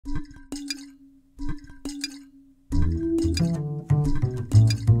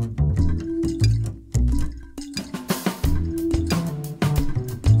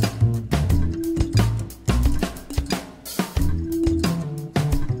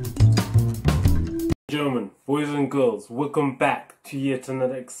gentlemen, boys and girls, welcome back to yet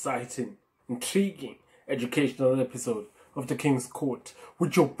another exciting, intriguing, educational episode of The King's Court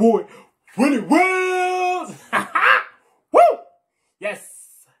with your boy, Welly Welz! Woo!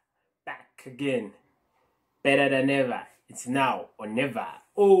 Yes! Back again. Better than ever. It's now or never.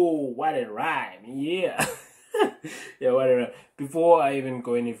 Oh, what a rhyme. Yeah. Yeah, what a rhyme. Before I even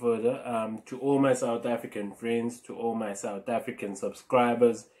go any further, to all my South African friends, to all my South African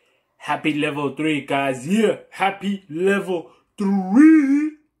subscribers, happy level 3, guys. Yeah, happy level 3.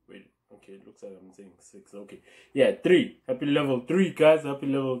 Wait, okay, it looks like I'm saying 6. Okay, yeah, 3. Happy level 3, guys. Happy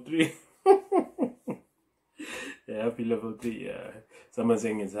level 3. Yeah, happy level 3. Yeah, someone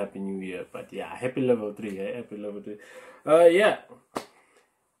saying it's Happy New Year, but yeah, happy level 3. Yeah, happy level 3. Yeah.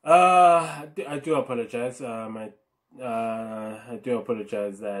 I do apologize. I do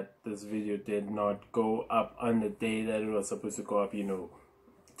apologize that this video did not go up on the day that it was supposed to go up. You know,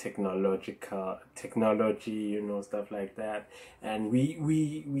 technology, you know, stuff like that. And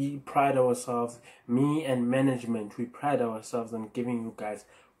we pride ourselves, me and management, we pride ourselves on giving you guys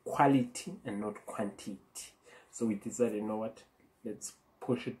quality and not quantity. So we decided, you know what, let's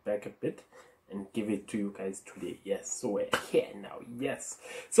push it back a bit and give it to you guys today. Yes, so we're here now. Yes,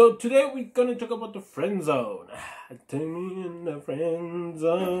 so today we're gonna talk about the friend zone. Take me in the friend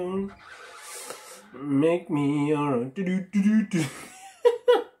zone, make me alright.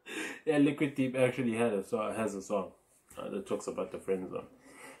 Yeah, Liquid Deep actually has a song that talks about the friend zone,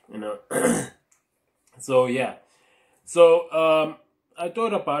 you know. So yeah, so I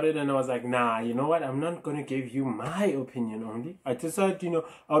thought about it and I was like, nah, you know what, I'm not gonna give you my opinion only. I decided, you know,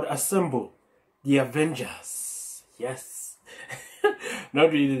 I would assemble the Avengers. Yes.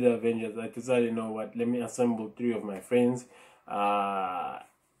 Not really the Avengers. I decided, you know what, let me assemble 3 of my friends that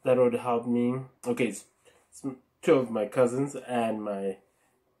would help me. Okay, it's 2 of my cousins and my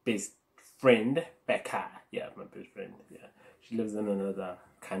best friend, Becca. Yeah, my best friend. Yeah, she lives in another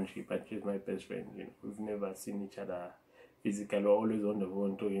country, but she's my best friend. You know, we've never seen each other physically. We're always on the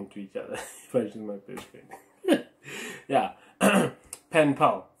phone talking to each other, but she's my best friend. Yeah, pen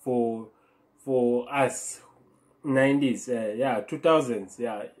pal for us 90s. Yeah, 2000s.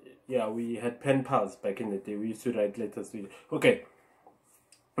 Yeah, we had pen pals back in the day. We used to write letters to each other. Okay,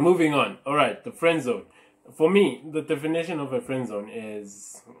 moving on. All right, the friend zone. For me, the definition of a friend zone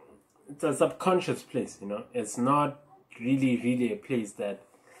is it's a subconscious place, you know. It's not really a place that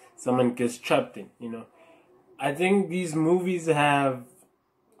someone gets trapped in, you know. I think these movies have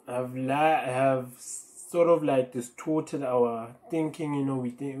sort of like distorted our thinking, you know. We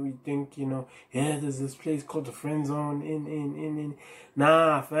think, you know, yeah, there's this place called the friend zone in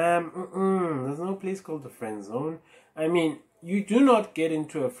nah, fam, there's no place called the friend zone. I mean, you do not get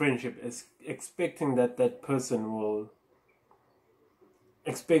into a friendship as expecting that person will,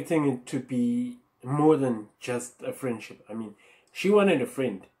 expecting it to be more than just a friendship. I mean, she wanted a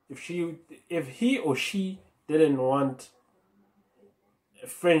friend. If he or she didn't want a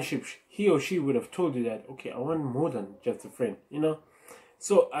friendship, he or she would have told you that, okay, I want more than just a friend, you know.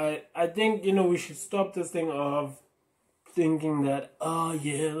 So I think, you know, we should stop this thing of thinking that, oh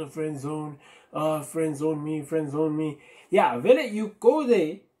yeah, the friend zone, friend zone me. Yeah, when you go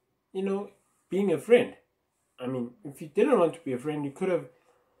there, you know, being a friend. I mean, if you didn't want to be a friend, you could have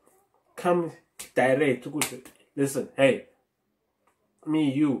come direct to go to, listen, hey,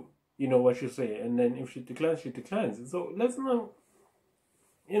 me, you know what you say. And then if she declines, she declines. So let's not,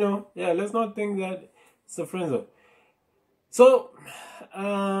 you know, yeah, let's not think that it's a friend zone. So,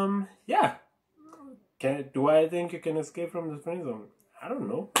 yeah. Do I think you can escape from the friend zone? I don't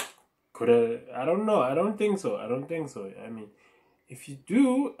know. I don't know. I don't think so. I mean, if you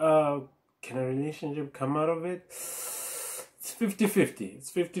do, can a relationship come out of it? It's 50-50.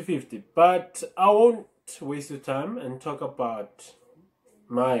 It's 50-50. But I won't waste your time and talk about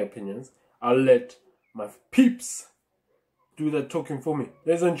my opinions. I'll let my peeps do the talking for me.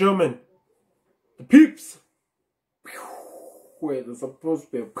 Ladies and gentlemen, the peeps. Wait, they're supposed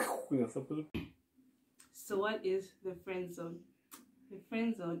to be. So what is the friend zone? The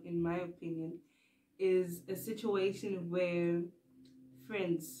friend zone, in my opinion, is a situation where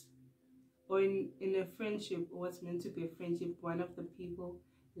friends, or in a friendship, or what's meant to be a friendship, one of the people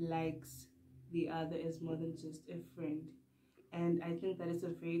likes the other as more than just a friend. And I think that is a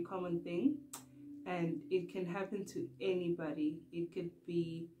very common thing, and it can happen to anybody. It could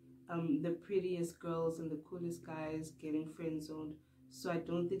be the prettiest girls and the coolest guys getting friend zoned. So I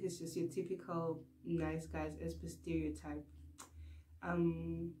don't think it's just your typical nice guys as per stereotype.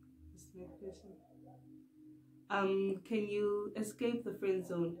 What's the next question? Can you escape the friend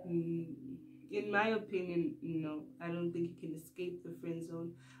zone? In my opinion, no. I don't think you can escape the friend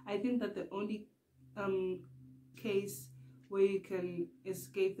zone. I think that the only case where you can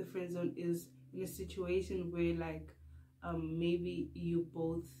escape the friend zone is in a situation where, like, maybe you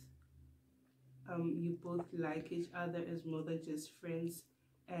both like each other as more than just friends,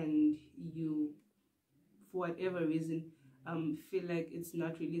 and you, for whatever reason, feel like it's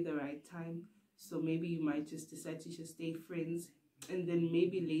not really the right time. So maybe you might just decide to just stay friends, and then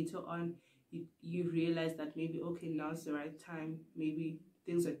maybe later on you realize that maybe, okay, now's the right time, maybe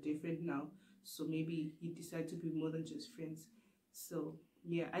things are different now, so maybe you decide to be more than just friends. So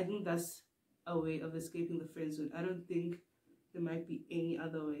yeah, I think that's a way of escaping the friend zone. I don't think there might be any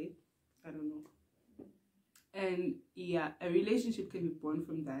other way. I don't know. And yeah, a relationship can be born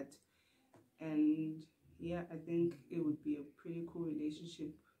from that. And yeah, I think it would be a pretty cool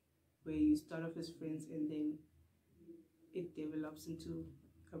relationship where you start off as friends and then it develops into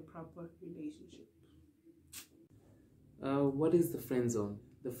a proper relationship. What is the friend zone?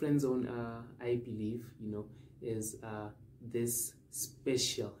 The friend zone, I believe, is this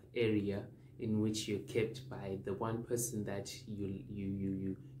special area in which you're kept by the one person that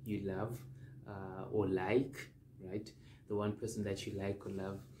you love or like, right? The one person that you like or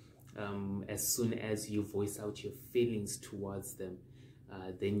love. As soon as you voice out your feelings towards them,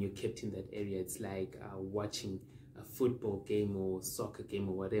 then you're kept in that area. It's like watching a football game or soccer game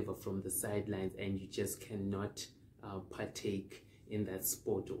or whatever from the sidelines, and you just cannot partake in that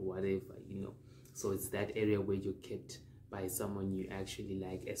sport or whatever, So it's that area where you're kept by someone you actually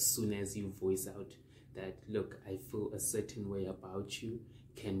like. As soon as you voice out that, look, I feel a certain way about you,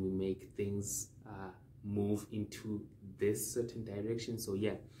 can we make things move into this certain direction? So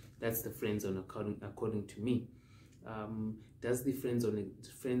yeah, that's the friend zone according to me. Does the friend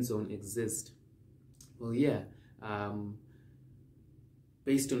zone exist? Well, yeah.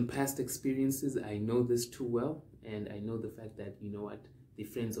 Based on past experiences, I know this too well, and I know the fact that, the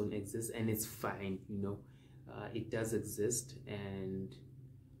friend zone exists, and it's fine. It does exist. And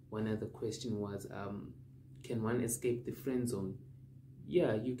one other question was, can one escape the friend zone?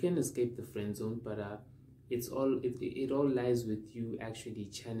 Yeah, you can escape the friend zone, but it all lies with you actually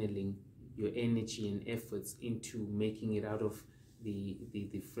channeling your energy and efforts into making it out of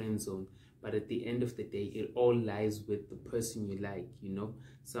the friend zone. But at the end of the day, it all lies with the person you like.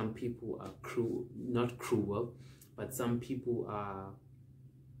 Some people are not cruel, but some people are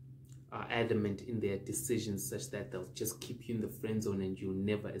adamant in their decisions such that they'll just keep you in the friend zone and you'll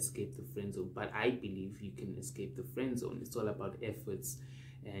never escape the friend zone. But I believe you can escape the friend zone. It's all about efforts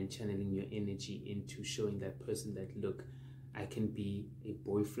and channeling your energy into showing that person that, look, I can be a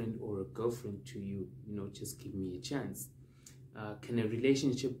boyfriend or a girlfriend to you, just give me a chance. Can a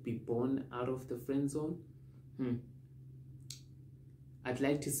relationship be born out of the friend zone? I'd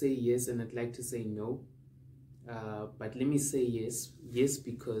like to say yes, and I'd like to say no. But let me say yes. Yes,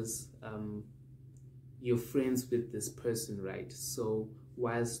 because you're friends with this person, right? So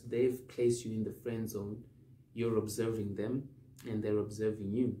whilst they've placed you in the friend zone, you're observing them and they're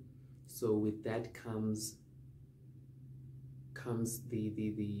observing you. So with that comes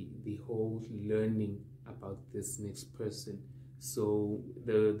the whole learning about this next person. So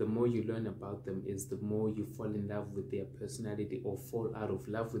the more you learn about them is the more you fall in love with their personality, or fall out of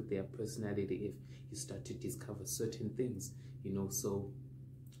love with their personality if you start to discover certain things, so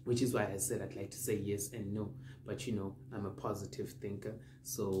which is why I said I'd like to say yes and no. But I'm a positive thinker,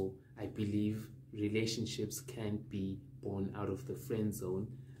 so I believe relationships can be born out of the friend zone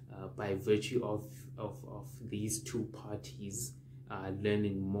by virtue of these two parties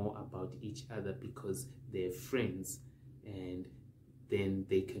learning more about each other because they're friends, and then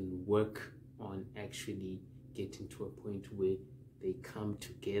they can work on actually getting to a point where they come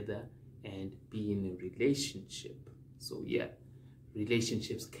together and be in a relationship. So yeah,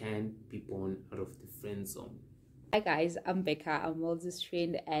 relationships can be born out of the friend zone. Hi guys, I'm Becca. I'm Welz's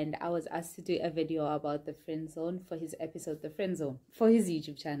friend, and I was asked to do a video about the friend zone for his episode, The Friend Zone, for his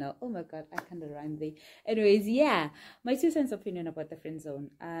YouTube channel. Oh my god, I kind of rhymed there. Anyways, yeah, my 2 cents opinion about the friend zone.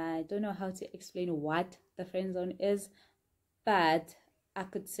 I don't know how to explain what the friend zone is, but I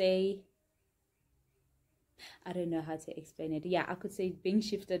could say, I don't know how to explain it. Yeah, I could say being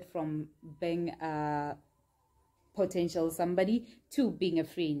shifted from being a potential somebody to being a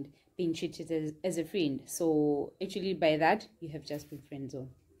friend, being treated as a friend. So actually by that, you have just been friend zone.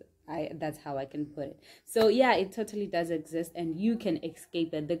 That's how I can put it. So yeah, it totally does exist, and you can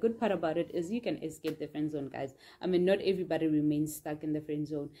escape it. The good part about it is you can escape the friend zone, guys. I mean, not everybody remains stuck in the friend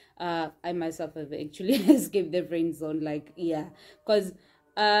zone. I myself have actually escaped the friend zone, like, yeah, because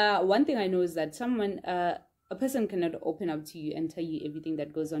one thing I know is that a person cannot open up to you and tell you everything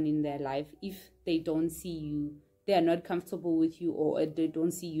that goes on in their life if they don't see you they are not comfortable with you, or they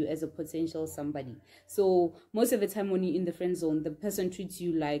don't see you as a potential somebody. So most of the time when you're in the friend zone, the person treats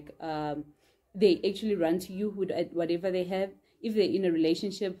you like they actually run to you with whatever they have. If they're in a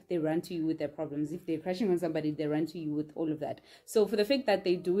relationship, they run to you with their problems. If they're crashing on somebody, they run to you with all of that. So for the fact that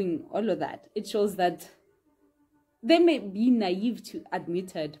they're doing all of that, it shows that they may be naive to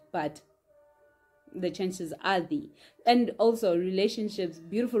admit it, but the chances are there. And also relationships,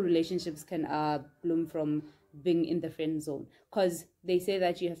 beautiful relationships can bloom from being in the friend zone, because they say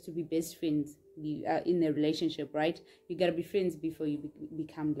that you have to be best friends in a relationship, right? You gotta be friends before you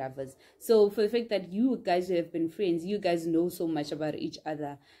become lovers. So for the fact that you guys have been friends, you guys know so much about each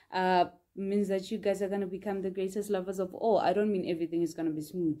other, means that you guys are gonna become the greatest lovers of all. I don't mean everything is gonna be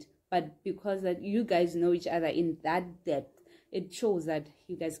smooth, but because that you guys know each other in that depth, it shows that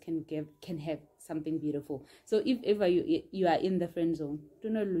you guys can have something beautiful. So if ever you are in the friend zone, do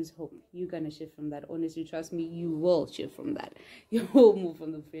not lose hope. You're gonna shift from that. Honestly, trust me, you will shift from that. You will move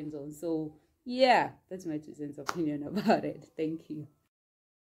from the friend zone. So yeah, that's my 2 cents opinion about it. Thank you.